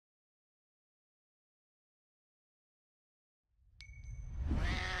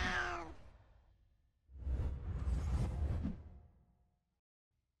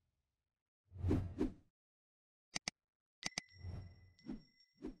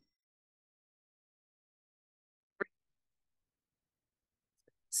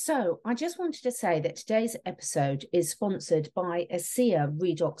So I just wanted to say that today's episode is sponsored by Asea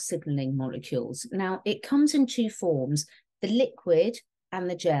redox signaling molecules. Now, it comes in two forms, the liquid and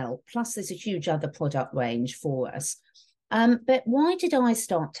the gel, plus there's a huge other product range for us. But why did I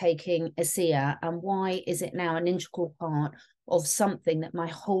start taking Asea, and why is it now an integral part of something that my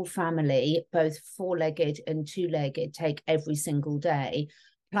whole family, both four-legged and two-legged, take every single day?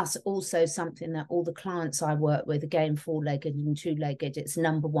 Plus also something that all the clients I work with, again, four-legged and two-legged, it's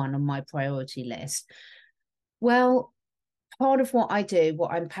number one on my priority list. Well, part of what I do,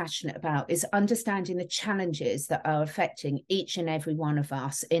 what I'm passionate about, is understanding the challenges that are affecting each and every one of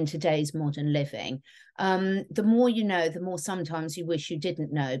us in today's modern living. The more you know, the more sometimes you wish you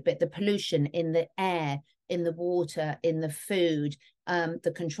didn't know, but the pollution in the air, in the water, in the food,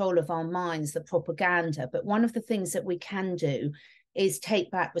 the control of our minds, the propaganda. But one of the things that we can do is take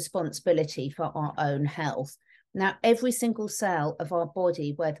back responsibility for our own health. Now, every single cell of our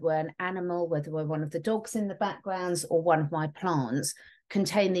body, whether we're an animal, whether we're one of the dogs in the backgrounds or one of my plants,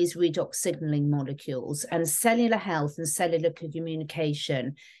 contain these redox signaling molecules. And cellular health and cellular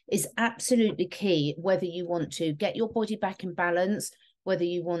communication is absolutely key, whether you want to get your body back in balance, whether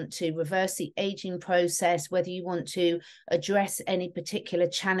you want to reverse the aging process, whether you want to address any particular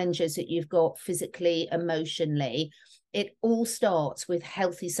challenges that you've got physically, emotionally. It all starts with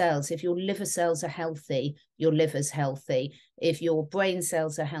healthy cells. If your liver cells are healthy, your liver's healthy. If your brain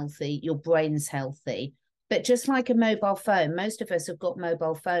cells are healthy, your brain's healthy. But just like a mobile phone, most of us have got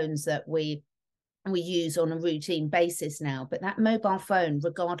mobile phones that we use on a routine basis now. But that mobile phone,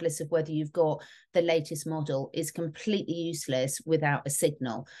 regardless of whether you've got the latest model, is completely useless without a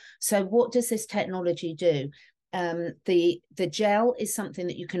signal. So what does this technology do? The gel is something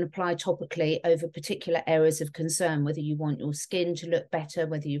that you can apply topically over particular areas of concern, whether you want your skin to look better,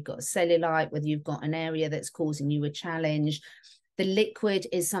 whether you've got a cellulite, whether you've got an area that's causing you a challenge. The liquid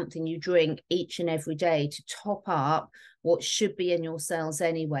is something you drink each and every day to top up what should be in your cells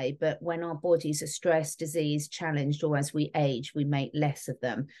anyway. But when our bodies are stressed, diseased, challenged, or as we age, we make less of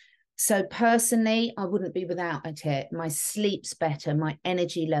them. So personally, I wouldn't be without it. My sleep's better, my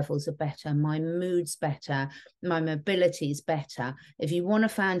energy levels are better, my mood's better, my mobility's better. If you want to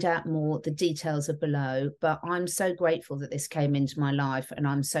find out more, the details are below. But I'm so grateful that this came into my life, and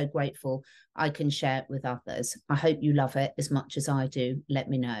I'm so grateful I can share it with others. I hope you love it as much as I do. Let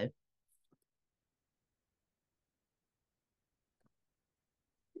me know.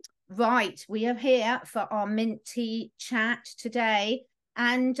 Right, we are here for our mint tea chat today.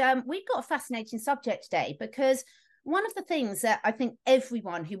 And we've got a fascinating subject today, because one of the things that I think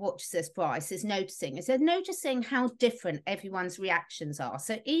everyone who watches this, Brice, is noticing is they're noticing how different everyone's reactions are.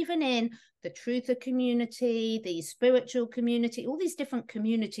 So even in the truther community, the spiritual community, all these different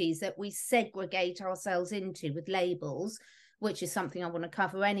communities that we segregate ourselves into with labels, which is something I want to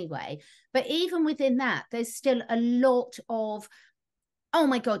cover anyway. But even within that, there's still a lot of, oh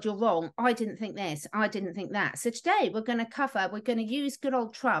my God, you're wrong. I didn't think this. I didn't think that. So today we're going to use good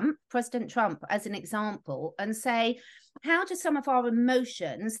old Trump, President Trump, as an example, and say, how do some of our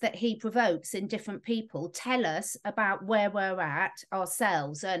emotions that he provokes in different people tell us about where we're at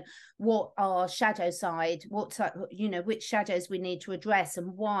ourselves, and what our shadow side, which shadows we need to address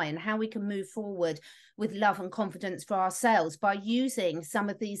and why, and how we can move forward with love and confidence for ourselves by using some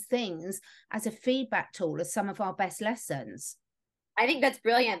of these things as a feedback tool, as some of our best lessons. I think that's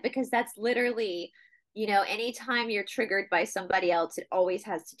brilliant, because that's literally, anytime you're triggered by somebody else, it always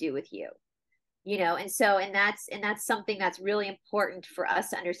has to do with you, and that's something that's really important for us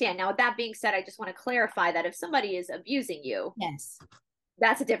to understand. Now, with that being said, I just want to clarify that if somebody is abusing you, yes,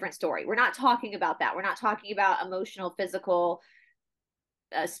 that's a different story. We're not talking about that. We're not talking about emotional, physical,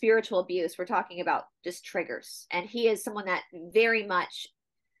 spiritual abuse. We're talking about just triggers. And he is someone that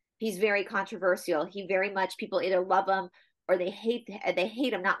he's very controversial. He very much, people either love him or they hate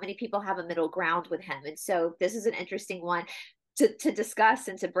him. Not many people have a middle ground with him. And so this is an interesting one to discuss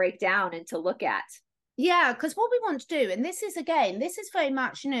and to break down and to look at. Yeah, because what we want to do, and this is very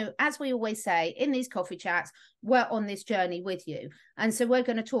much, as we always say in these coffee chats, we're on this journey with you. And so we're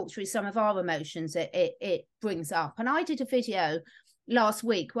going to talk through some of our emotions that it brings up. And I did a video last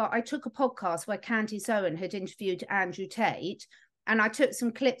week where I took a podcast where Candice Owen had interviewed Andrew Tate, and I took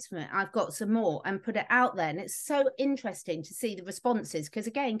some clips from it. I've got some more and put it out there. And it's so interesting to see the responses, because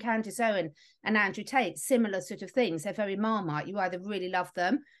again, Candice Owen and Andrew Tate, similar sort of things. They're very Marmite. You either really love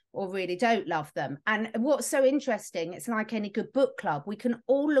them or really don't love them. And what's so interesting, it's like any good book club, we can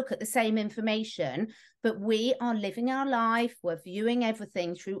all look at the same information, but we are living our life, we're viewing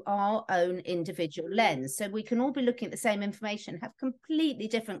everything through our own individual lens. So we can all be looking at the same information, have completely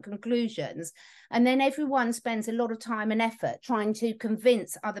different conclusions, and then everyone spends a lot of time and effort trying to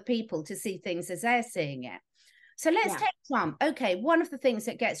convince other people to see things as they're seeing it. So let's take Trump. Okay, one of the things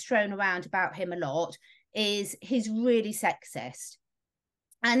that gets thrown around about him a lot is he's really sexist.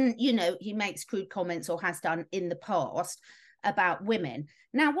 And, you know, he makes crude comments, or has done in the past, about women.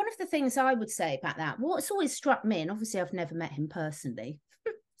 Now, one of the things I would say about that, what's always struck me, and obviously I've never met him personally,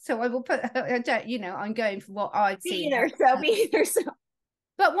 so I will put, I don't, you know, I'm going for what I've seen. Me either. So.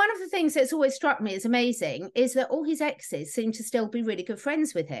 But one of the things that's always struck me as amazing is that all his exes seem to still be really good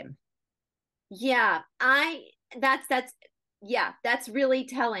friends with him. Yeah, that's really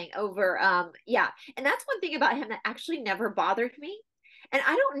telling over. And that's one thing about him that actually never bothered me. And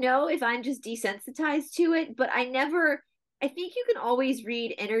I don't know if I'm just desensitized to it, but I think you can always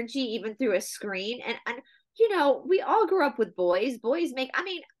read energy even through a screen. And you know, we all grew up with boys. Boys make,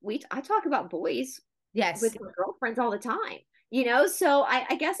 I talk about boys with my girlfriends all the time, you know? So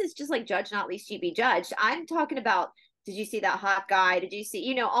I guess it's just like judge not lest ye be judged. I'm talking about, did you see that hot guy? Did you see,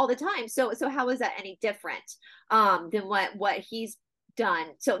 you know, all the time. So how is that any different than what he's done?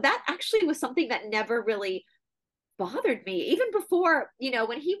 So that actually was something that never really bothered me. Even before, you know,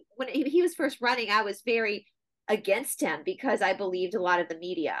 when he was first running, I was very against him because I believed a lot of the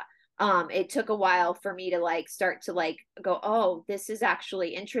media. It took a while for me to like start to like go, oh, this is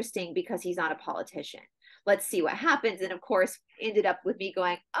actually interesting because he's not a politician. Let's see what happens. And of course, ended up with me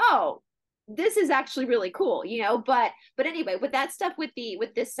going, oh, this is actually really cool, you know. But anyway, with that stuff, with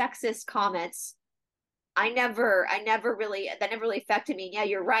this sexist comments, that never really affected me. And yeah,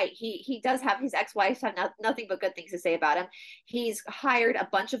 you're right. He does have, his ex-wives have nothing but good things to say about him. He's hired a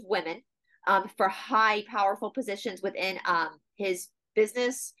bunch of women for high, powerful positions within his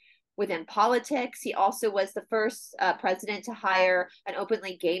business, within politics. He also was the first president to hire an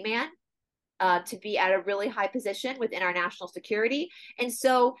openly gay man to be at a really high position within our national security. And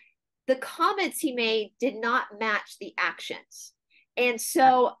so the comments he made did not match the actions. And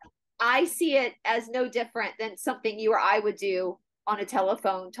so I see it as no different than something you or I would do on a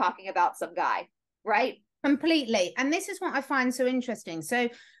telephone talking about some guy, right? Completely. And this is what I find so interesting. So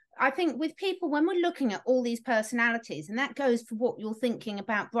I think with people, when we're looking at all these personalities, and that goes for what you're thinking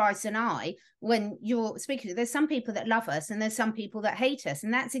about Brice and I, when you're speaking, there's some people that love us and there's some people that hate us.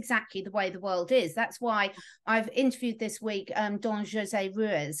 And that's exactly the way the world is. That's why I've interviewed this week Don Jose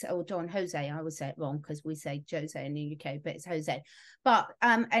Ruiz, or Don Jose, I always say it wrong because we say Jose in the UK, but it's Jose. But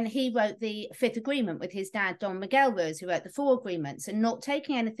and he wrote the Fifth Agreement with his dad, Don Miguel Ruiz, who wrote the Four Agreements, and not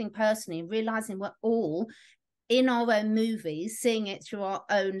taking anything personally, realizing we're all in our own movies, seeing it through our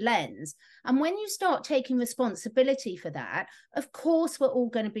own lens. And when you start taking responsibility for that, of course, we're all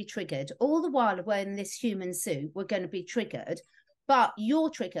going to be triggered. All the while we're in this human suit, we're going to be triggered. But your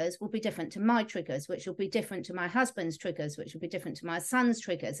triggers will be different to my triggers, which will be different to my husband's triggers, which will be different to my son's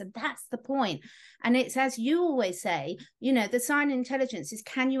triggers. And that's the point. And it's, as you always say, you know, the sign of intelligence is,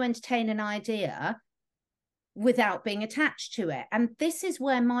 can you entertain an idea without being attached to it? And this is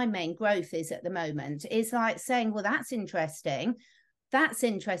where my main growth is at the moment, is like saying, well, that's interesting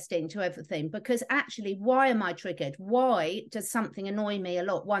to everything, because actually, why am I triggered? Why does something annoy me a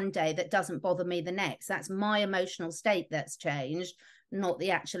lot one day that doesn't bother me the next? That's my emotional state that's changed, not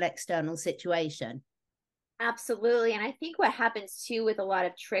the actual external situation. Absolutely. And I think what happens too with a lot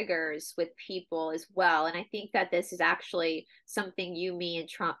of triggers with people as well, and I think that this is actually something you, me, and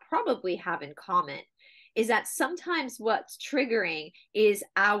Trump probably have in common, is that sometimes what's triggering is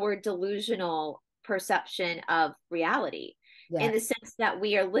our delusional perception of reality. Yeah. In the sense that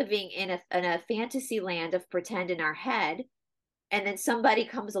we are living in a fantasy land of pretend in our head, and then somebody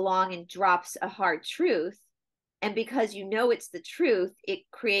comes along and drops a hard truth, and because you know it's the truth, it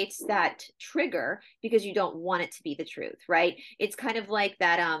creates that trigger because you don't want it to be the truth, right? It's kind of like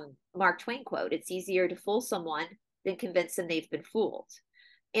that Mark Twain quote, it's easier to fool someone than convince them they've been fooled.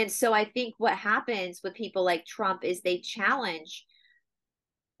 And so I think what happens with people like Trump is they challenge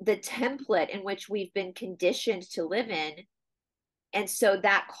the template in which we've been conditioned to live in. And so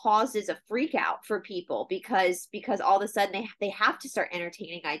that causes a freak out for people because all of a sudden they have to start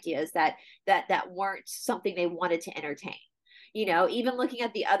entertaining ideas that weren't something they wanted to entertain. You know, even looking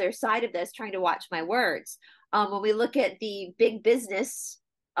at the other side of this, trying to watch my words. When we look at the big business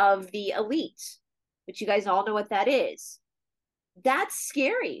of the elite, which you guys all know what that is, that's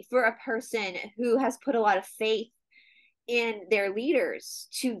scary for a person who has put a lot of faith in their leaders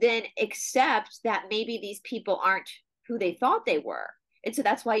to then accept that maybe these people aren't who they thought they were. And so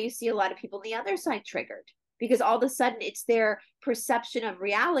that's why you see a lot of people on the other side triggered, because all of a sudden it's their perception of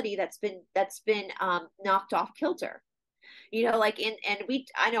reality that's been knocked off kilter. You know, like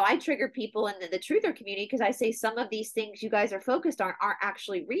I know I trigger people in the truther community because I say some of these things you guys are focused on aren't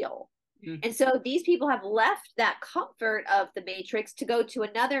actually real. And so these people have left that comfort of the matrix to go to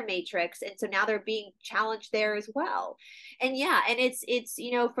another matrix. And so now they're being challenged there as well. And yeah, and it's,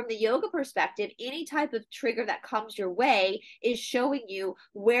 you know, from the yoga perspective, any type of trigger that comes your way is showing you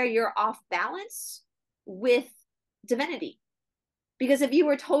where you're off balance with divinity. Because if you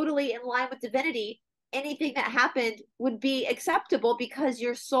were totally in line with divinity, anything that happened would be acceptable because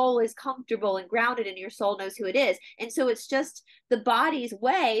your soul is comfortable and grounded and your soul knows who it is. And so it's just the body's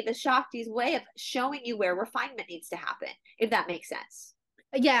way, the Shakti's way of showing you where refinement needs to happen, if that makes sense.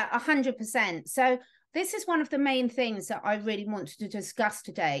 Yeah, 100%. So this is one of the main things that I really wanted to discuss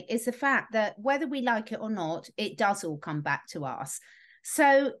today, is the fact that whether we like it or not, it does all come back to us.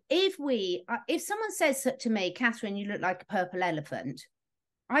 So if someone says to me, Catherine, you look like a purple elephant,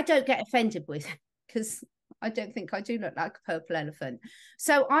 I don't get offended with it, because I don't think I do look like a purple elephant.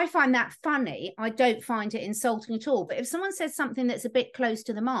 So I find that funny. I don't find it insulting at all. But if someone says something that's a bit close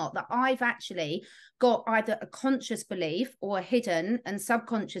to the mark, that I've actually got either a conscious belief or a hidden and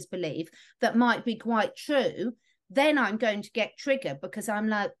subconscious belief that might be quite true, then I'm going to get triggered, because I'm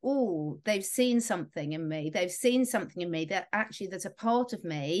like, oh, they've seen something in me. They've seen something in me that actually there's a part of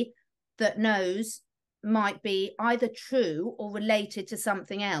me that knows might be either true or related to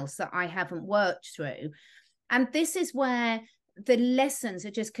something else that I haven't worked through. And this is where the lessons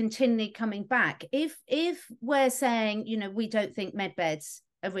are just continually coming back. If we're saying, you know, we don't think med beds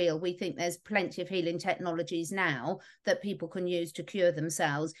are real, we think there's plenty of healing technologies now that people can use to cure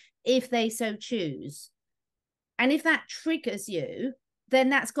themselves if they so choose. And if that triggers you, then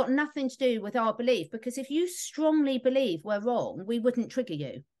that's got nothing to do with our belief, because if you strongly believe we're wrong, we wouldn't trigger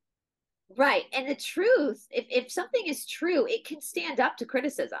you. Right. And the truth, if something is true, it can stand up to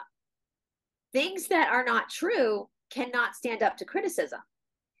criticism. Things that are not true cannot stand up to criticism.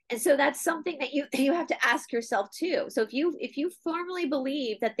 And so that's something that you have to ask yourself too. So if you firmly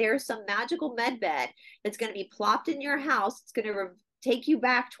believe that there's some magical med bed that's going to be plopped in your house, it's going to take you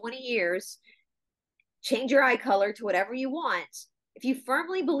back 20 years, change your eye color to whatever you want. If you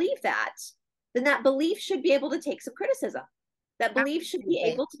firmly believe that, then that belief should be able to take some criticism. That belief should be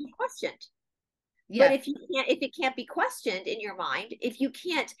able to be questioned. Yeah. But if it can't be questioned in your mind, if you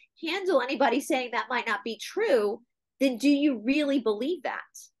can't handle anybody saying that might not be true, then do you really believe that?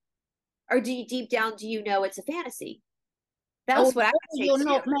 Or do you deep down, do you know it's a fantasy? That's what I would say. You're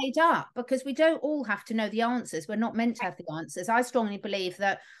not made up, because we don't all have to know the answers. We're not meant to have the answers. I strongly believe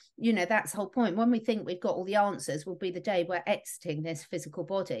that, you know, that's the whole point. When we think we've got all the answers, will be the day we're exiting this physical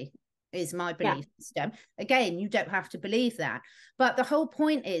body, is my belief system. Again, you don't have to believe that. But the whole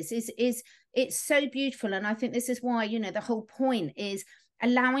point is it's so beautiful. And I think this is why, you know, the whole point is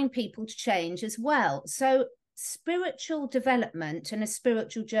allowing people to change as well. So spiritual development and a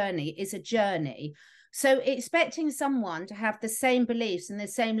spiritual journey is a journey. So expecting someone to have the same beliefs and the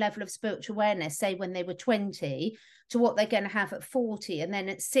same level of spiritual awareness, say when they were 20, to what they're going to have at 40 and then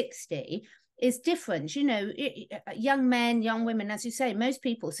at 60, is different. You know, young men, young women, as you say, most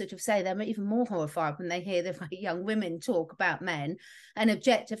people sort of say they're even more horrified when they hear the young women talk about men and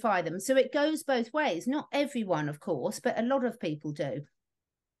objectify them. So it goes both ways. Not everyone, of course, but a lot of people do.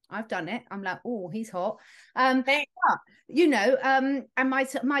 I've done it. I'm like, oh, he's hot. But, you know, and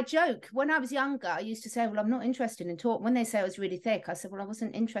my joke when I was younger, I used to say, well, I'm not interested in talk. When they say I was really thick, I said, well, I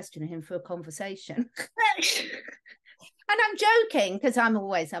wasn't interested in him for a conversation. And I'm joking, because I'm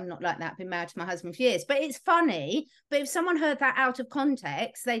not like that. I've been married to my husband for years, but it's funny. But if someone heard that out of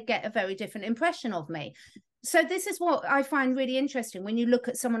context, they'd get a very different impression of me. So this is what I find really interesting when you look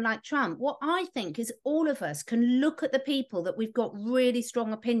at someone like Trump. What I think is all of us can look at the people that we've got really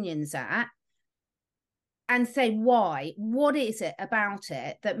strong opinions at and say, why? What is it about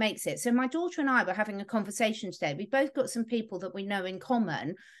it that makes it? So my daughter and I were having a conversation today. We both got some people that we know in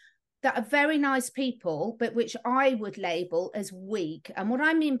common that are very nice people, but which I would label as weak. And what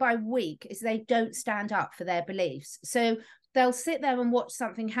I mean by weak is they don't stand up for their beliefs. So they'll sit there and watch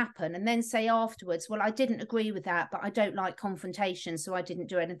something happen and then say afterwards, well, I didn't agree with that, but I don't like confrontation, so I didn't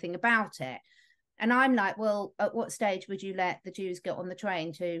do anything about it. And I'm like, well, at what stage would you let the Jews get on the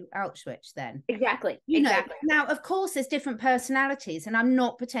train to Auschwitz then? Exactly. You know, now, of course, there's different personalities, and I'm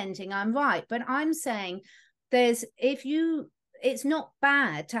not pretending I'm right, but I'm saying it's not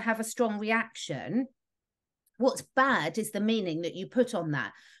bad to have a strong reaction. What's bad is the meaning that you put on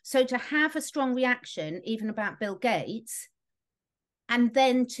that. So to have a strong reaction, even about Bill Gates, and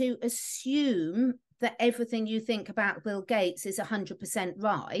then to assume that everything you think about Bill Gates is 100%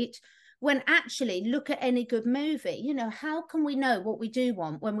 right, when actually look at any good movie. You know, how can we know what we do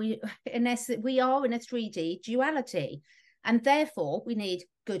want when we are in a 3D duality? And therefore we need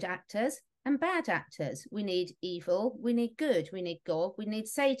good actors and bad actors. We need evil, we need good, we need God, we need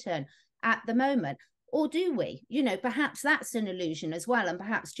Satan at the moment. Or do we? You know, perhaps that's an illusion as well, and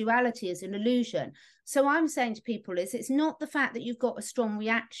perhaps duality is an illusion. So I'm saying to people is, it's not the fact that you've got a strong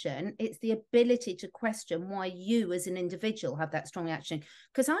reaction, it's the ability to question why you as an individual have that strong reaction.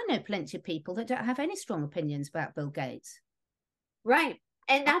 Because I know plenty of people that don't have any strong opinions about Bill Gates. Right.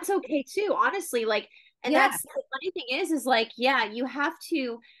 And that's okay too, honestly. Like, and that's the funny thing is like, yeah, you have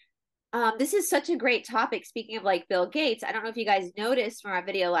to, this is such a great topic. Speaking of like Bill Gates, I don't know if you guys noticed from our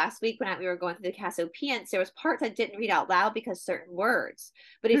video last week when we were going through the Cassiopeans, there was parts I didn't read out loud because certain words.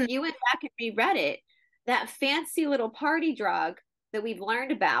 But if you went back and reread it, that fancy little party drug that we've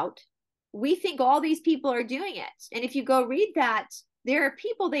learned about, we think all these people are doing it. And if you go read that, there are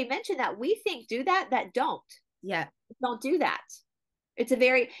people they mention that we think do that don't. Yeah. Don't do that. It's a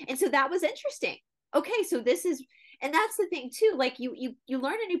very, and so that was interesting. Okay, so this is, and that's the thing too, like you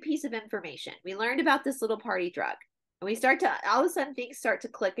learn a new piece of information. We learned about this little party drug, and we start to, all of a sudden things start to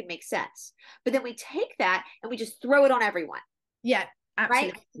click and make sense. But then we take that and we just throw it on everyone. Yeah,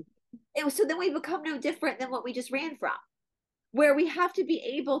 absolutely. Right? And so then we become no different than what we just ran from, where we have to be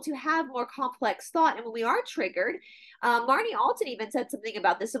able to have more complex thought. And when we are triggered, Marnie Alton even said something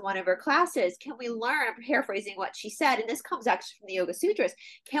about this in one of her classes. Can we learn, I'm paraphrasing what she said, and this comes actually from the Yoga Sutras,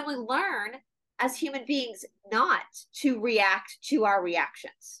 can we learn as human beings not to react to our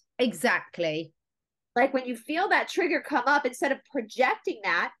reactions? Exactly. Like when you feel that trigger come up, instead of projecting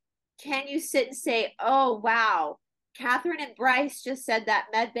that, can you sit and say, oh, wow, Catherine and Brice just said that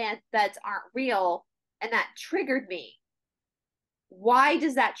med beds aren't real, and that triggered me. Why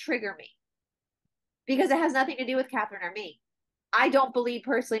does that trigger me? Because it has nothing to do with Catherine or me. I don't believe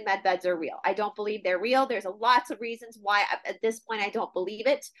personally med beds are real. I don't believe they're real. There's lots of reasons why at this point I don't believe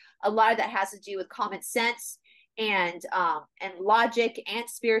it. A lot of that has to do with common sense and logic and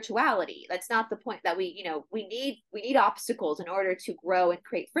spirituality. That's not the point. That we need obstacles in order to grow and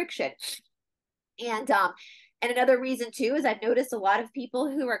create friction. And another reason too is I've noticed a lot of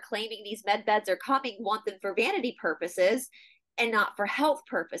people who are claiming these med beds are coming want them for vanity purposes and not for health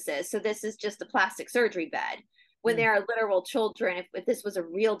purposes. So this is just a plastic surgery bed. When there are literal children, if this was a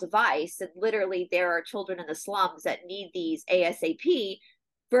real device, and literally there are children in the slums that need these ASAP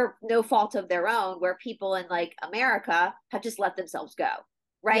for no fault of their own, where people in like America have just let themselves go.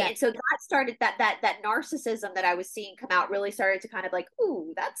 Right. Yeah. And so that started that narcissism that I was seeing come out really started to kind of like,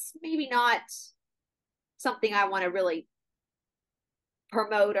 ooh, that's maybe not something I want to really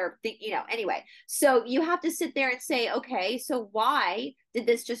promote or think, anyway. So you have to sit there and say, okay, so why did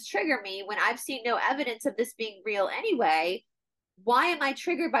this just trigger me when I've seen no evidence of this being real anyway? Why am I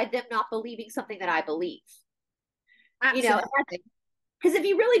triggered by them not believing something that I believe? Absolutely. Because if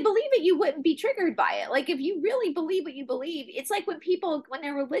you really believe it, you wouldn't be triggered by it. Like if you really believe what you believe, it's like when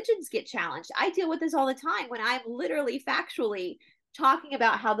their religions get challenged. I deal with this all the time when I'm literally factually talking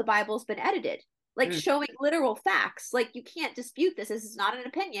about how the Bible's been edited. Like showing literal facts. Like you can't dispute this. This is not an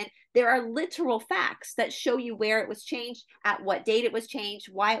opinion. There are literal facts that show you where it was changed, at what date it was changed,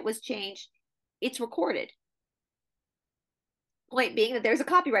 why it was changed. It's recorded. Point being that there's a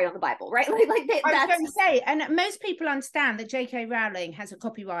copyright on the Bible, right? I was going to say, and most people understand that J.K. Rowling has a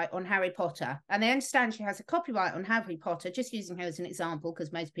copyright on Harry Potter, and they understand she has a copyright on Harry Potter, just using her as an example,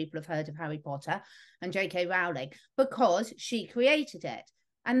 because most people have heard of Harry Potter and J.K. Rowling, because she created it.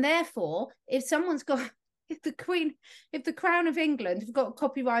 And therefore, if the Crown of England have got a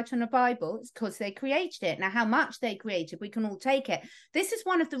copyright on a Bible, it's because they created it. Now, how much they created, we can all take it. This is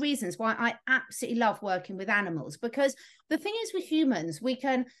one of the reasons why I absolutely love working with animals, because the thing is with humans, we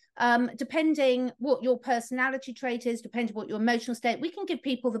can, depending what your personality trait is, depending what your emotional state, we can give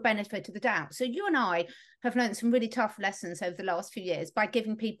people the benefit of the doubt. So you and I have learned some really tough lessons over the last few years by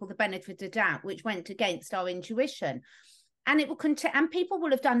giving people the benefit of the doubt, which went against our intuition. And it will and people will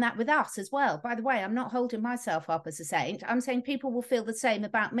have done that with us as well. By the way, I'm not holding myself up as a saint. I'm saying people will feel the same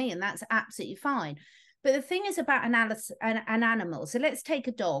about me, and that's absolutely fine. But the thing is about an animal. So let's take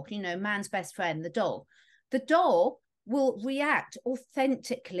a dog, man's best friend, the dog. The dog will react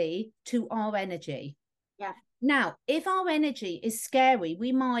authentically to our energy. Yeah. Now, if our energy is scary,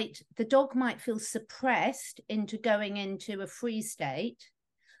 the dog might feel suppressed into going into a freeze state,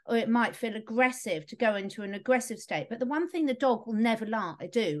 or it might feel aggressive to go into an aggressive state. But the one thing the dog will never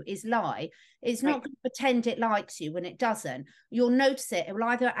do is lie. It's not going to pretend it likes you when it doesn't. You'll notice it. It will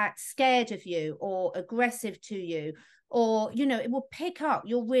either act scared of you or aggressive to you or, you know, it will pick up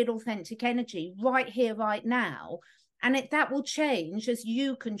your real authentic energy right here, right now. And that will change as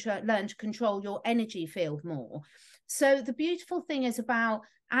you learn to control your energy field more. So the beautiful thing is about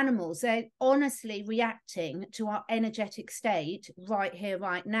animals, they're honestly reacting to our energetic state right here,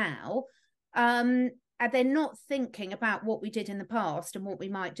 right now. And they're not thinking about what we did in the past and what we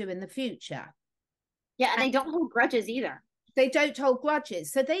might do in the future. Yeah, and they don't hold grudges either. They don't hold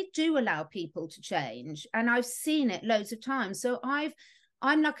grudges. So they do allow people to change. And I've seen it loads of times. So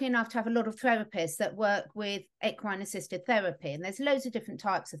I'm lucky enough to have a lot of therapists that work with equine assisted therapy. And there's loads of different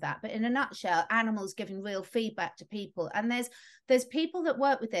types of that. But in a nutshell, animals giving real feedback to people. And there's people that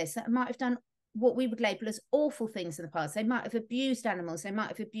work with this that might have done what we would label as awful things in the past. They might have abused animals. They might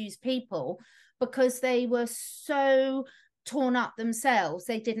have abused people because they were so torn up themselves,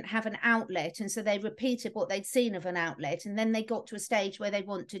 they didn't have an outlet, and so they repeated what they'd seen of an outlet, and then they got to a stage where they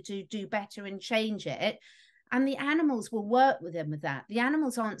wanted to do better and change it, and the animals will work with them with that. The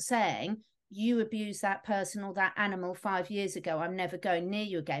animals aren't saying, you abused that person or that animal 5 years ago, I'm never going near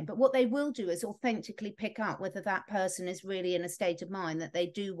you again. But what they will do is authentically pick up whether that person is really in a state of mind that they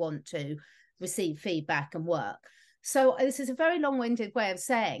do want to receive feedback and work. So this is a very long-winded way of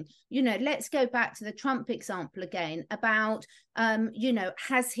saying, you know, let's go back to the Trump example again about, you know,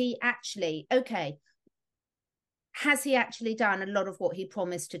 has he actually done a lot of what he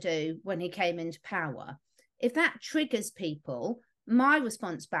promised to do when he came into power? If that triggers people, my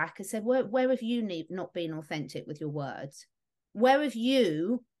response back is said, where have you not been authentic with your words? Where have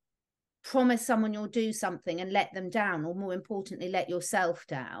you promise someone you'll do something and let them down, or more importantly, let yourself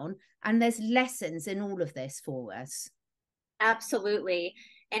down? And there's lessons in all of this for us. Absolutely.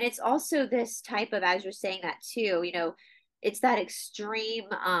 And it's also this type of, as you're saying that too, you know, it's that extreme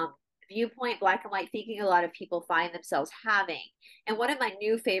viewpoint, black and white thinking a lot of people find themselves having. And one of my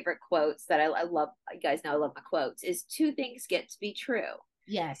new favorite quotes that I love, you guys know I love my quotes, is two things get to be true.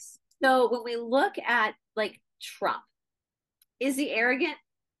 Yes. So when we look at like Trump, is he arrogant?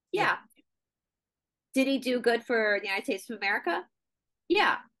 Yeah. Did he do good for the United States of America?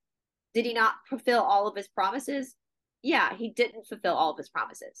 Yeah. Did he not fulfill all of his promises? Yeah, he didn't fulfill all of his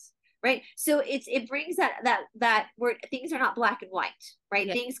promises. Right. So it brings that where things are not black and white, right?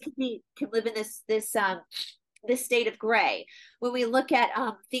 Yeah. Things can live in this state of gray. When we look at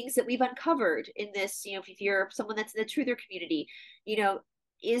things that we've uncovered in this, you know, if you're someone that's in the truther community, you know,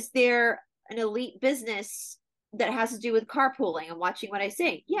 is there an elite business that has to do with carpooling and watching what I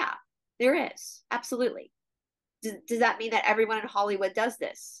say? Yeah, there is. Absolutely. Does that mean that everyone in Hollywood does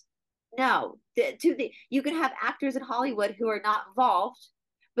this? No. You can have actors in Hollywood who are not involved,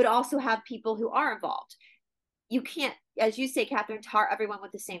 but also have people who are involved. You can't, as you say, Catherine, tar everyone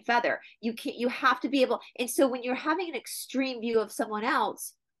with the same feather. You have to be able. And so when you're having an extreme view of someone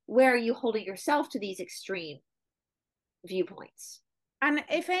else, where are you holding yourself to these extreme viewpoints? And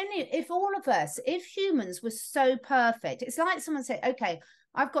if all of us, if humans were so perfect, it's like someone said, okay,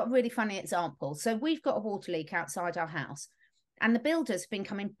 I've got a really funny example. So we've got a water leak outside our house, and the builders have been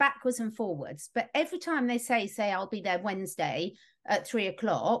coming backwards and forwards. But every time they say, I'll be there Wednesday at 3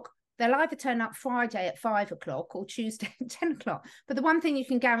 o'clock, they'll either turn up Friday at 5 o'clock or Tuesday at 10 o'clock. But the one thing you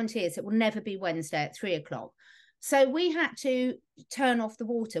can guarantee is it will never be Wednesday at 3 o'clock. So we had to turn off the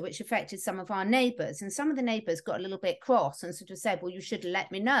water, which affected some of our neighbours. And some of the neighbours got a little bit cross and sort of said, well, you should have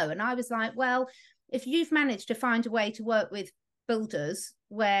let me know. And I was like, well, if you've managed to find a way to work with builders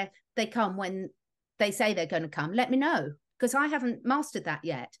where they come when they say they're going to come, let me know, because I haven't mastered that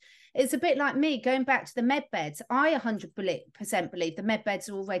yet. It's a bit like me going back to the med beds. I 100% believe the med beds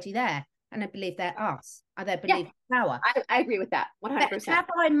are already there, and I believe they're us. I don't believe power. I agree with that 100%. But have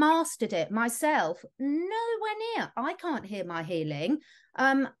I mastered it myself? Nowhere near. I can't hear my healing.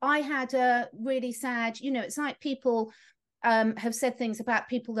 I had a really sad, you know, it's like people have said things about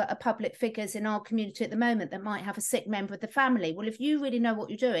people that are public figures in our community at the moment that might have a sick member of the family. Well, if you really know what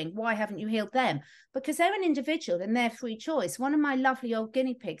you're doing, why haven't you healed them? Because they're an individual and they're free choice. One of my lovely old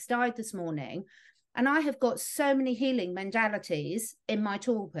guinea pigs died this morning, and I have got so many healing modalities in my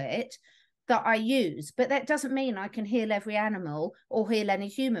toolkit that I use, but that doesn't mean I can heal every animal or heal any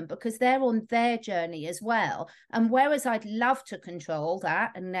human, because they're on their journey as well. And whereas I'd love to control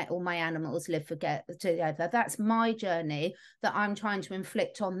that and let all my animals live together, that's my journey that I'm trying to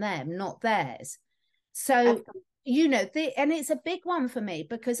inflict on them, not theirs. So, you know, and it's a big one for me,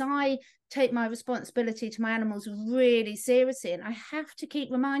 because I take my responsibility to my animals really seriously, and I have to keep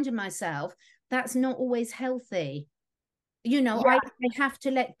reminding myself that's not always healthy. You know, I have to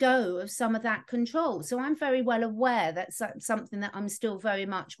let go of some of that control. So I'm very well aware that's something that I'm still very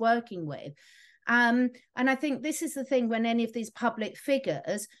much working with. And I think this is the thing when any of these public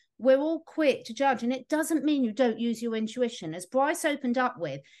figures, we're all quick to judge, and it doesn't mean you don't use your intuition. As Brice opened up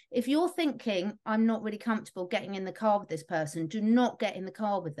with, if you're thinking, I'm not really comfortable getting in the car with this person, do not get in the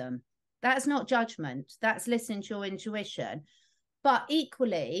car with them. That's not judgment. That's listening to your intuition. But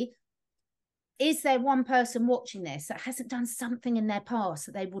equally, is there one person watching this that hasn't done something in their past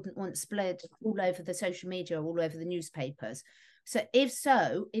that they wouldn't want spread all over the social media, all over the newspapers? So,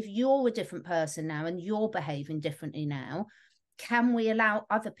 if you're a different person now and you're behaving differently now, can we allow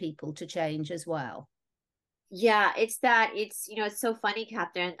other people to change as well? Yeah, it's so funny,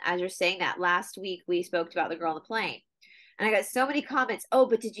 Catherine, as you're saying that. Last week we spoke about the girl on the plane, and I got so many comments. Oh,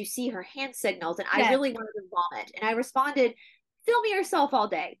 but did you see her hand signals? And I really wanted to vomit. And I responded, film yourself all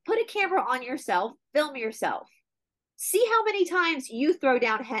day. Put a camera on yourself, film yourself. See how many times you throw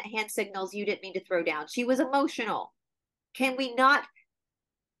down hand signals you didn't mean to throw down. She was emotional. Can we not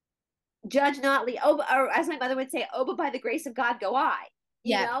judge not lead? Oh, or as my mother would say, oh, but by the grace of God go I.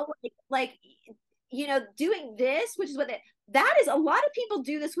 You know, like doing this, which is what that is. A lot of people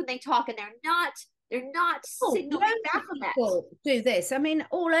do this when they talk, and they're not signaling back on that. Do this. I mean,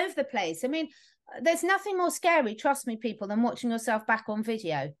 all over the place. I mean, there's nothing more scary, trust me, people, than watching yourself back on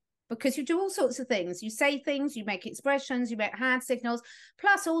video, because you do all sorts of things. You say things, you make expressions, you make hand signals.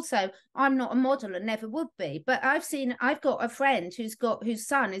 Plus, also, I'm not a model and never would be, but I've got a friend whose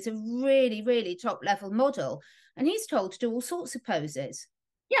son is a really, really top level model, and he's told to do all sorts of poses.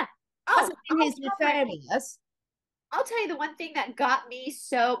 Yeah. He's nefarious. I'll tell you the one thing that got me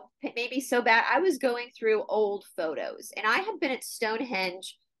maybe so bad. I was going through old photos, and I had been at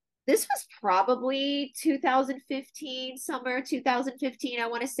Stonehenge. This was probably 2015, summer 2015, I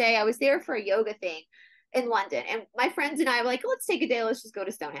want to say. I was there for a yoga thing in London, and my friends and I were like, let's take a day. Let's just go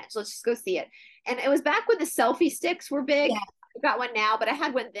to Stonehenge. Let's just go see it. And it was back when the selfie sticks were big. Yeah. I've got one now, but I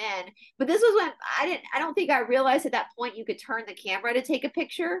had one then. But this was when I don't think I realized at that point you could turn the camera to take a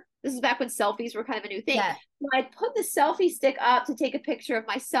picture. This is back when selfies were kind of a new thing. Yeah. So I put the selfie stick up to take a picture of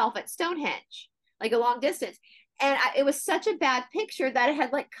myself at Stonehenge, like a long distance. And it was such a bad picture that it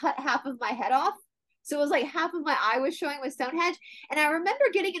had like cut half of my head off. So it was like half of my eye was showing with Stonehenge. And I remember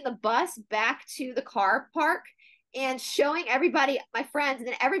getting in the bus back to the car park and showing everybody, my friends, and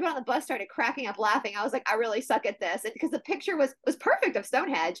then everybody on the bus started cracking up laughing. I was like, I really suck at this. And because the picture was perfect of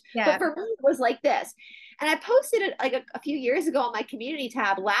Stonehenge, but for me, it was like this. And I posted it like a few years ago on my community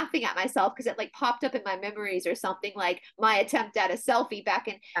tab, laughing at myself because it like popped up in my memories or something, like my attempt at a selfie back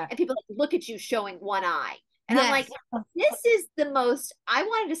in, and people like, look at you showing one eye. And I'm like, this is the most, I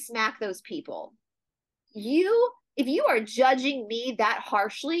wanted to smack those people. If you are judging me that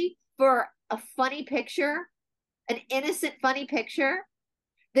harshly for a funny picture, an innocent, funny picture,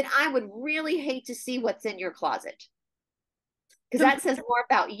 then I would really hate to see what's in your closet. Because that says more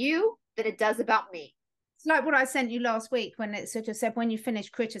about you than it does about me. It's like what I sent you last week when it sort of said, when you finish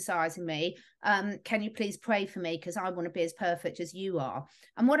criticizing me, can you please pray for me? Because I want to be as perfect as you are.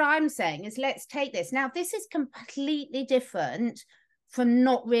 And what I'm saying is, let's take this. Now, this is completely different from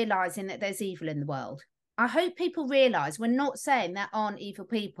not realizing that there's evil in the world. I hope people realize we're not saying there aren't evil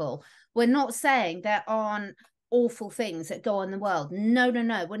people. We're not saying there aren't awful things that go on in the world. No.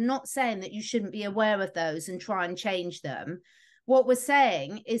 We're not saying that you shouldn't be aware of those and try and change them. What we're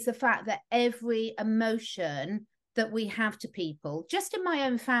saying is the fact that every emotion that we have to people, just in my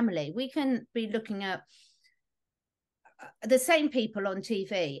own family, we can be looking at the same people on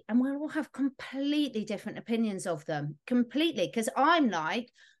TV and we'll all have completely different opinions of them, completely. Because I'm like,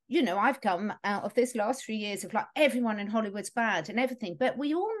 I've come out of this last 3 years of like, everyone in Hollywood's bad and everything, but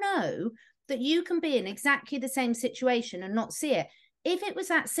we all know that you can be in exactly the same situation and not see it. If it was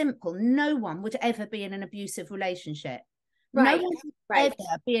that simple, no one would ever be in an abusive relationship. Right. No one would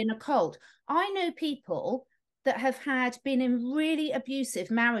ever be in a cult. I know people that have been in really abusive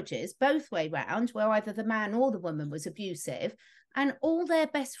marriages, both way round, where either the man or the woman was abusive, and all their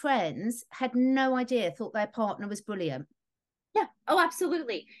best friends had no idea, thought their partner was brilliant. Yeah. Oh,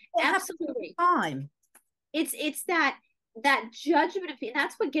 absolutely. Absolutely. It's that judgment, and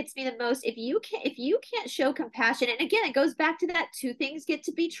that's what gets me the most. If you can't show compassion, and again, it goes back to that two things get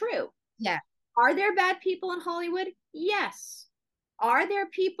to be true. Yeah. Are there bad people in Hollywood? Yes. Are there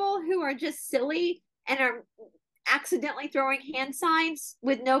people who are just silly and are accidentally throwing hand signs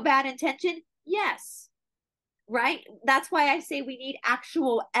with no bad intention? Yes. Right? That's why I say we need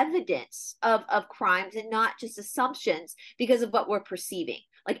actual evidence of crimes and not just assumptions because of what we're perceiving,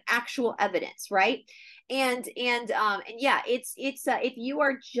 like actual evidence, right? And yeah, it's if you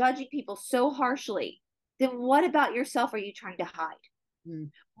are judging people so harshly, then what about yourself are you trying to hide?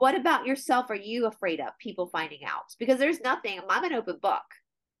 What about yourself are you afraid of people finding out? Because there's nothing, I'm an open book.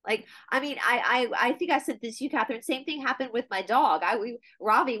 Like, I mean, I think I said this to you, Catherine. Same thing happened with my dog.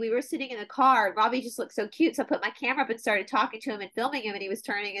 Robbie, we were sitting in the car, and Robbie just looked so cute. So I put my camera up and started talking to him and filming him, and he was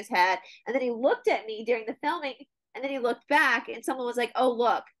turning his head. And then he looked at me during the filming, and then he looked back, and someone was like, "Oh,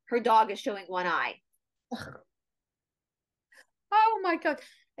 look, her dog is showing one eye." Oh my God.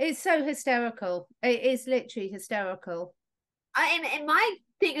 It's so hysterical. It is literally hysterical. And my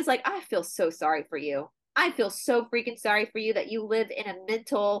thing is like, I feel so sorry for you. I feel so freaking sorry for you that you live in a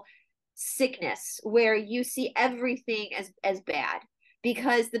mental sickness where you see everything as bad.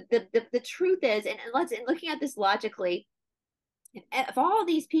 Because the truth is, and looking at this logically, if all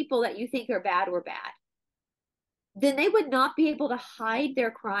these people that you think are bad were bad, then they would not be able to hide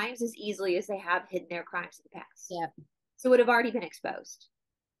their crimes as easily as they have hidden their crimes in the past. Yeah. So it would have already been exposed.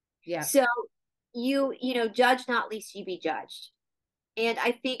 Yeah. So you know, judge not lest you be judged. And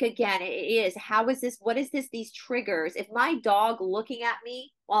I think, again, it is, what is this, these triggers? If my dog looking at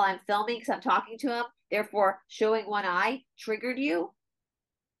me while I'm filming because I'm talking to him, therefore showing one eye, triggered you,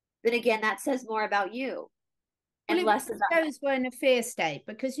 then again, that says more about you and less about those were in a fear state,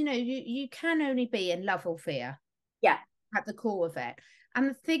 because, you know, you can only be in love or fear. Yeah. At the core of it. And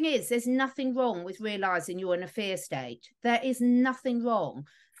the thing is, there's nothing wrong with realizing you're in a fear state. There is nothing wrong.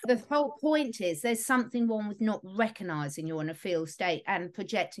 The whole point is there's something wrong with not recognizing you're in a fear state and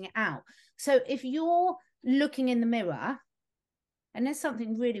projecting it out. So if you're looking in the mirror and there's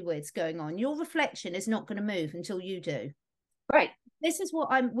something really weird's going on, your reflection is not going to move until you do. Right. This is what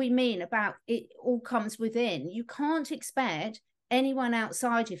we mean about it all comes within. You can't expect anyone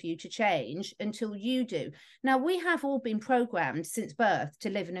outside of you to change until you do. Now, we have all been programmed since birth to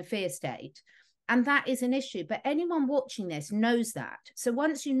live in a fear state. And that is an issue. But anyone watching this knows that. So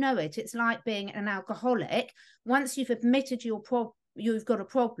once you know it, it's like being an alcoholic. Once you've admitted you've got a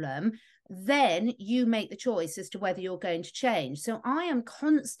problem, then you make the choice as to whether you're going to change. So I am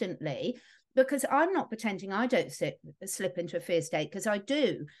constantly, because I'm not pretending I don't slip into a fear state, because I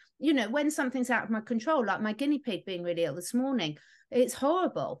do. You know, when something's out of my control, like my guinea pig being really ill this morning, it's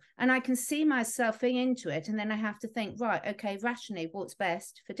horrible. And I can see myself into it. And then I have to think, right, okay, rationally, what's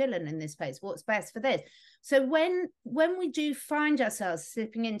best for Dylan in this place? What's best for this? So when we do find ourselves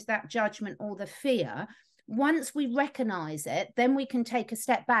slipping into that judgment or the fear, once we recognize it, then we can take a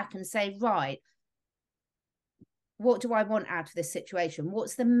step back and say, right, what do I want out of this situation?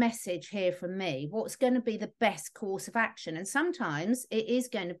 What's the message here from me? What's going to be the best course of action? And sometimes it is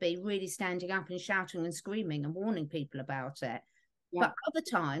going to be really standing up and shouting and screaming and warning people about it. Yeah. But other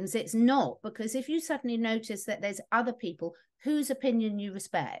times it's not, because if you suddenly notice that there's other people whose opinion you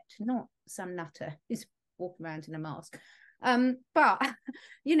respect, not some nutter who's walking around in a mask. But,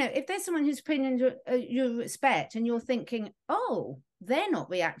 you know, if there's someone whose opinion you respect and you're thinking, oh, they're not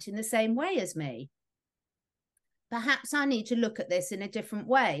reacting the same way as me, perhaps I need to look at this in a different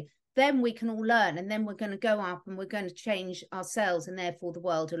way. Then we can all learn, and then we're going to go up and we're going to change ourselves and therefore the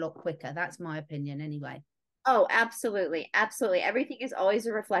world a lot quicker. That's my opinion anyway. Oh, absolutely. Absolutely. Everything is always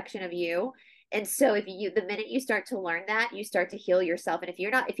a reflection of you. And so the minute you start to learn that, you start to heal yourself. And if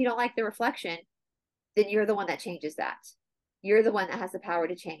you don't like the reflection, then you're the one that changes that. You're the one that has the power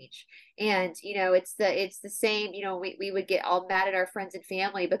to change. And, you know, it's the same, you know, we would get all mad at our friends and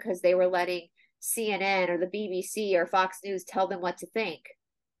family because they were letting CNN or the BBC or Fox News tell them what to think.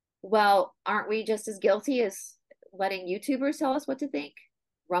 Well, aren't we just as guilty as letting YouTubers tell us what to think?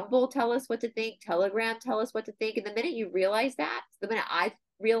 Rumble tell us what to think, Telegram tell us what to think. And the minute you realize that, the minute I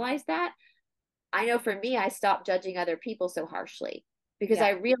realized that, I know for me, I stopped judging other people so harshly, because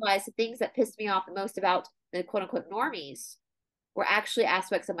I realized the things that pissed me off the most about the quote unquote normies were actually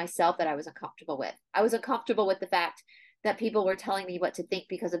aspects of myself that I was uncomfortable with. I was uncomfortable with the fact that people were telling me what to think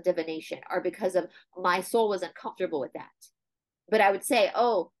because of divination, or because of my soul was uncomfortable with that. But I would say,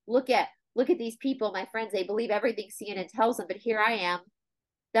 oh, look at these people, my friends, they believe everything CNN tells them, but here I am.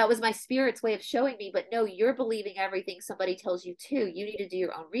 That was my spirit's way of showing me, but no, you're believing everything somebody tells you too. You need to do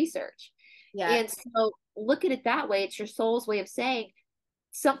your own research. Yeah. And so look at it that way. It's your soul's way of saying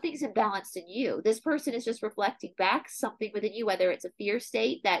something's imbalanced in you. This person is just reflecting back something within you, whether it's a fear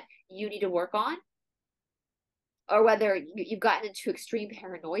state that you need to work on, or whether you've gotten into extreme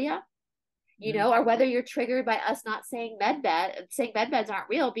paranoia, you know, or whether you're triggered by us not saying med beds aren't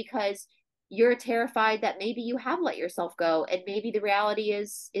real because you're terrified that maybe you have let yourself go, and maybe the reality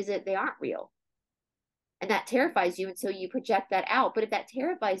is that they aren't real. And that terrifies you, and so you project that out. But if that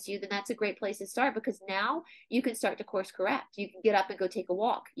terrifies you, then that's a great place to start, because now you can start to course correct. You can get up and go take a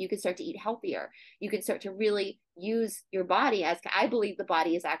walk. You can start to eat healthier. You can start to really use your body as, I believe the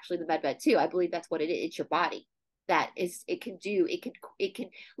body is actually the med bed too. I believe that's what it is. It's your body that is, it can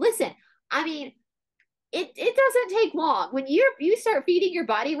listen. I mean, it doesn't take long. When you start feeding your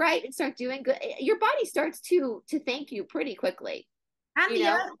body right and start doing good, your body starts to thank you pretty quickly. And You the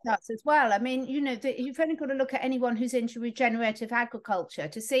know, earth does as well. I mean, you've only got to look at anyone who's into regenerative agriculture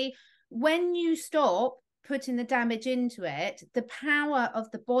to see when you stop putting the damage into it, the power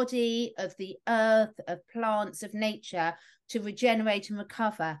of the body, of the earth, of plants, of nature to regenerate and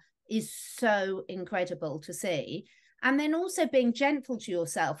recover is so incredible to see. And then also being gentle to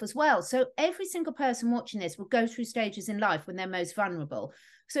yourself as well. So every single person watching this will go through stages in life when they're most vulnerable.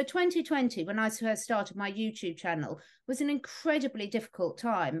 So 2020, when I first started my YouTube channel, was an incredibly difficult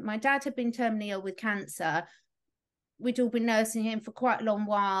time. My dad had been terminally ill with cancer. We'd all been nursing him for quite a long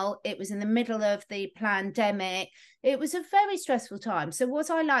while. It was in the middle of the pandemic. It was a very stressful time. So was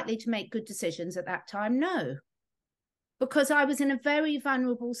I likely to make good decisions at that time? No, because I was in a very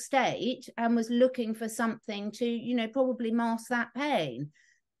vulnerable state and was looking for something to, probably mask that pain.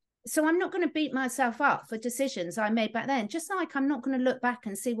 So I'm not going to beat myself up for decisions I made back then, just like I'm not going to look back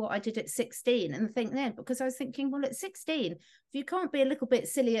and see what I did at 16 and think then, because I was thinking, well, at 16, if you can't be a little bit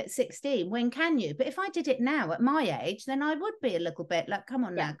silly at 16, when can you? But if I did it now at my age, then I would be a little bit like, come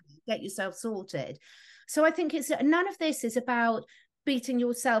on now, get yourself sorted. So I think none of this is about beating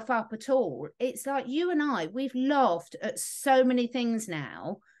yourself up at all. It's like you and I, we've laughed at so many things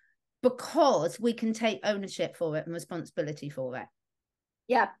now because we can take ownership for it and responsibility for it.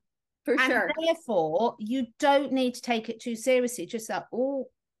 Yeah, for sure. And therefore, you don't need to take it too seriously. Just like, oh,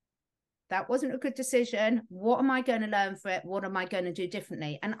 that wasn't a good decision. What am I going to learn from it? What am I going to do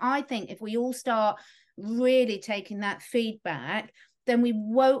differently? And I think if we all start really taking that feedback, then we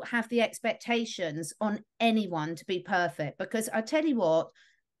won't have the expectations on anyone to be perfect. Because I tell you what,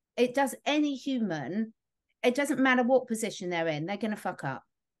 it does any human, it doesn't matter what position they're in, they're going to fuck up.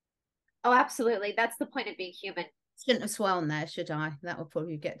 Oh, absolutely. That's the point of being human. Shouldn't have sworn there, should I? That will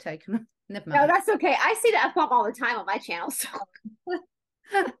probably get taken. Never No, mind. that's okay. I see the F-bomb all the time on my channel. So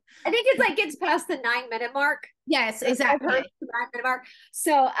I think it's like gets past the 9-minute mark. Yes, exactly. 9-minute mark.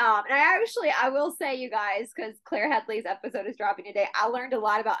 So, and I will say, you guys, because Claire Headley's episode is dropping today, I learned a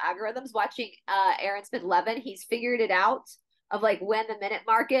lot about algorithms watching Aaron Smith-Levin. He's figured it out of like when the minute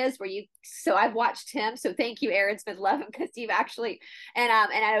mark is so I've watched him. So thank you, Aaron Smith-Levin, because you've actually, and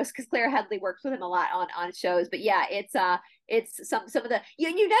I was, because Claire Headley works with him a lot on shows, but yeah, it's some of the,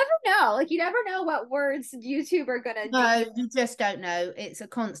 you never know, like you never know what words YouTube are going to do. No, you just don't know. It's a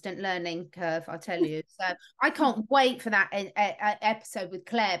constant learning curve, I tell you. So I can't wait for that episode with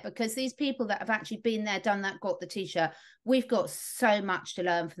Claire, because these people that have actually been there, done that, got the t-shirt, we've got so much to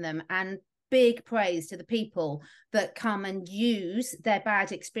learn from them. And big praise to the people that come and use their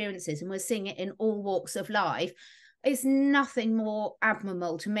bad experiences, and we're seeing it in all walks of life. It's nothing more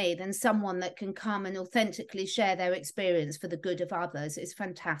admirable to me than someone that can come and authentically share their experience for the good of others. It's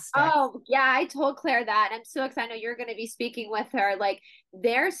fantastic. Oh yeah, I told Claire that, and I'm so excited. I know you're going to be speaking with her. Like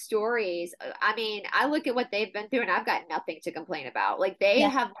their stories, I mean, I look at what they've been through and I've got nothing to complain about. Like they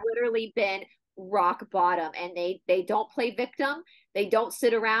have literally been rock bottom, and they don't play victim. They don't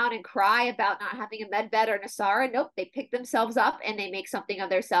sit around and cry about not having a med bed or Nasara. Nope, they pick themselves up and they make something of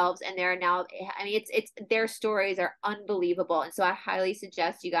themselves, and they're now, I mean, it's their stories are unbelievable. And so I highly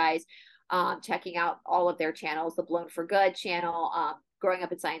suggest you guys checking out all of their channels, the Blown for Good channel, Growing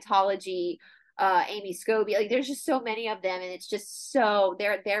Up in Scientology, Amy Scobie. Like there's just so many of them, and it's just so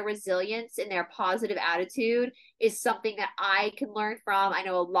their resilience and their positive attitude is something that I can learn from. I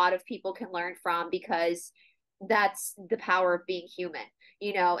know a lot of people can learn from, because that's the power of being human,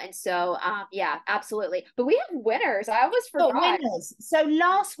 and so yeah, absolutely. But we have winners. I always forgot. Winners. So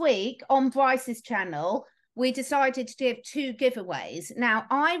last week on Brice's channel, we decided to give 2 giveaways. Now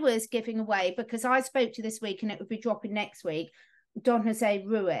I was giving away, because I spoke to this week and it would be dropping next week, Don Jose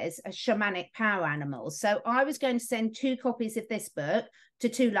Ruiz, a shamanic power animal. So I was going to send 2 copies of this book to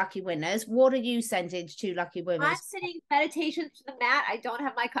 2 lucky winners. What are you sending to 2 lucky winners? I'm sending Meditations to the Mat. I don't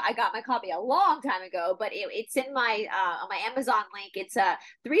have I got my copy a long time ago, but it's in my on my Amazon link. It's a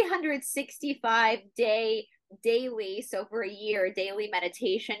 365-day daily, so for a year, daily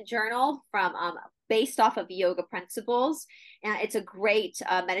meditation journal from based off of yoga principles. And it's a great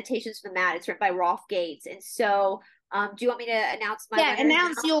Meditations to the Mat. It's written by Rolf Gates. And so do you want me to announce my winners?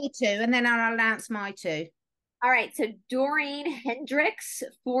 Announce your 2 and then I'll announce my 2. All right, so Doreen Hendricks,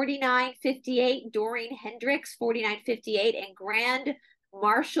 4958, Doreen Hendricks, 4958, and Grand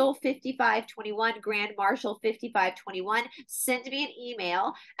Marshall 5521, Grand Marshall 5521. Send me an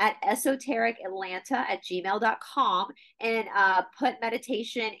email at esotericatlanta@gmail.com and put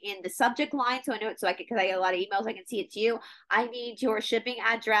meditation in the subject line, so I know it, because I get a lot of emails, I can see it's you. I need your shipping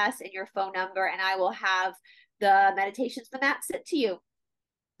address and your phone number, and I will have the Meditations to the Mat sent to you.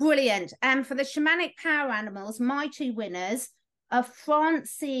 Brilliant. And for the shamanic power animals, my two winners are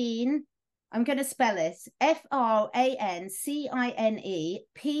Francine. I'm going to spell this FrancinePerrautt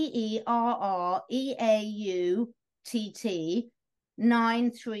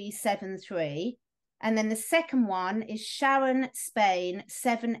 9373. And then the second one is Sharon Spain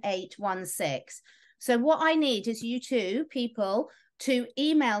 7816. So what I need is you two people to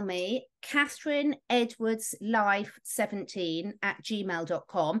email me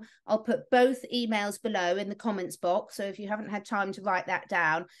catherineedwardslife17@gmail.com. I'll put both emails below in the comments box, so if you haven't had time to write that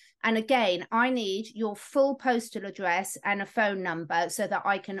down. And again, I need your full postal address and a phone number so that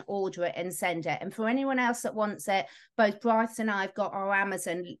I can order it and send it. And for anyone else that wants it, both Brice and I have got our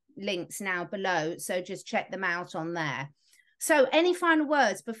Amazon links now below, so just check them out on there. So any final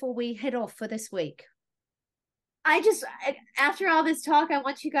words before we head off for this week? After all this talk, I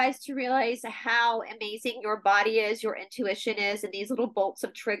want you guys to realize how amazing your body is, your intuition is, and these little bolts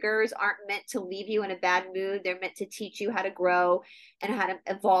of triggers aren't meant to leave you in a bad mood. They're meant to teach you how to grow and how to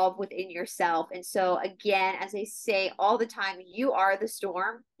evolve within yourself. And so again, as I say all the time, you are the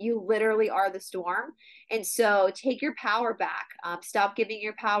storm. You literally are the storm. And so take your power back. Stop giving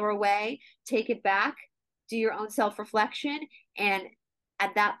your power away. Take it back. Do your own self-reflection, and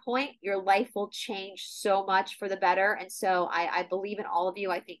at that point, your life will change so much for the better. And so I believe in all of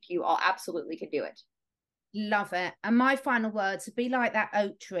you. I think you all absolutely can do it. Love it. And my final words would be like that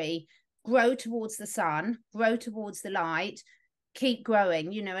oak tree: grow towards the sun, grow towards the light, keep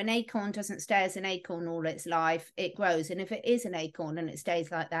growing. You know, an acorn doesn't stay as an acorn all its life. It grows. And if it is an acorn and it stays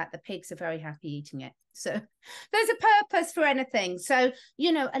like that, the pigs are very happy eating it. So there's a purpose for anything. So,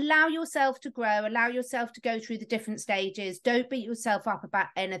 you know, allow yourself to grow, allow yourself to go through the different stages. Don't beat yourself up about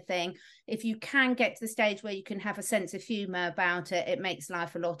anything. If you can get to the stage where you can have a sense of humor about it, it makes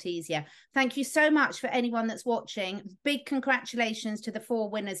life a lot easier. Thank you so much for anyone that's watching. Big congratulations to the 4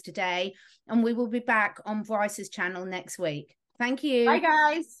 winners today. And we will be back on Brice's channel next week. Thank you. Bye,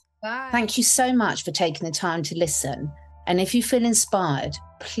 guys. Bye. Thank you so much for taking the time to listen. And if you feel inspired,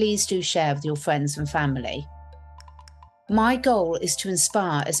 please do share with your friends and family. My goal is to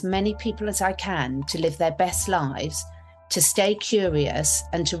inspire as many people as I can to live their best lives, to stay curious,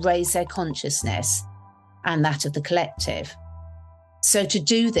 and to raise their consciousness and that of the collective. So to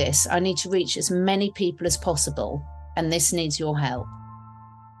do this, I need to reach as many people as possible, and this needs your help.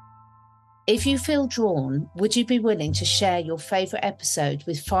 If you feel drawn, would you be willing to share your favourite episode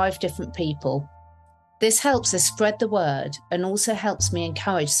with 5 different people? This helps us spread the word and also helps me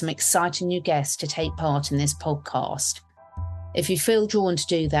encourage some exciting new guests to take part in this podcast. If you feel drawn to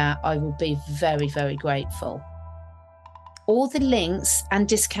do that, I will be very, very grateful. All the links and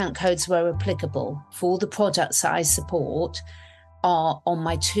discount codes where applicable for all the products that I support are on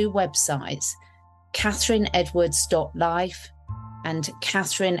my 2 websites, catherineedwards.life and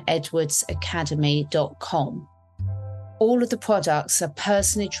catherineedwardsacademy.com. All of the products are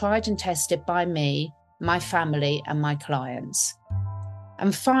personally tried and tested by me, my family, and my clients.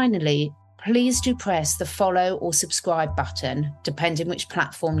 And finally, please do press the follow or subscribe button, depending which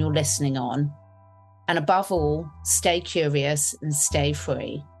platform you're listening on. And above all, stay curious and stay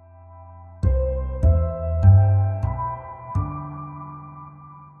free.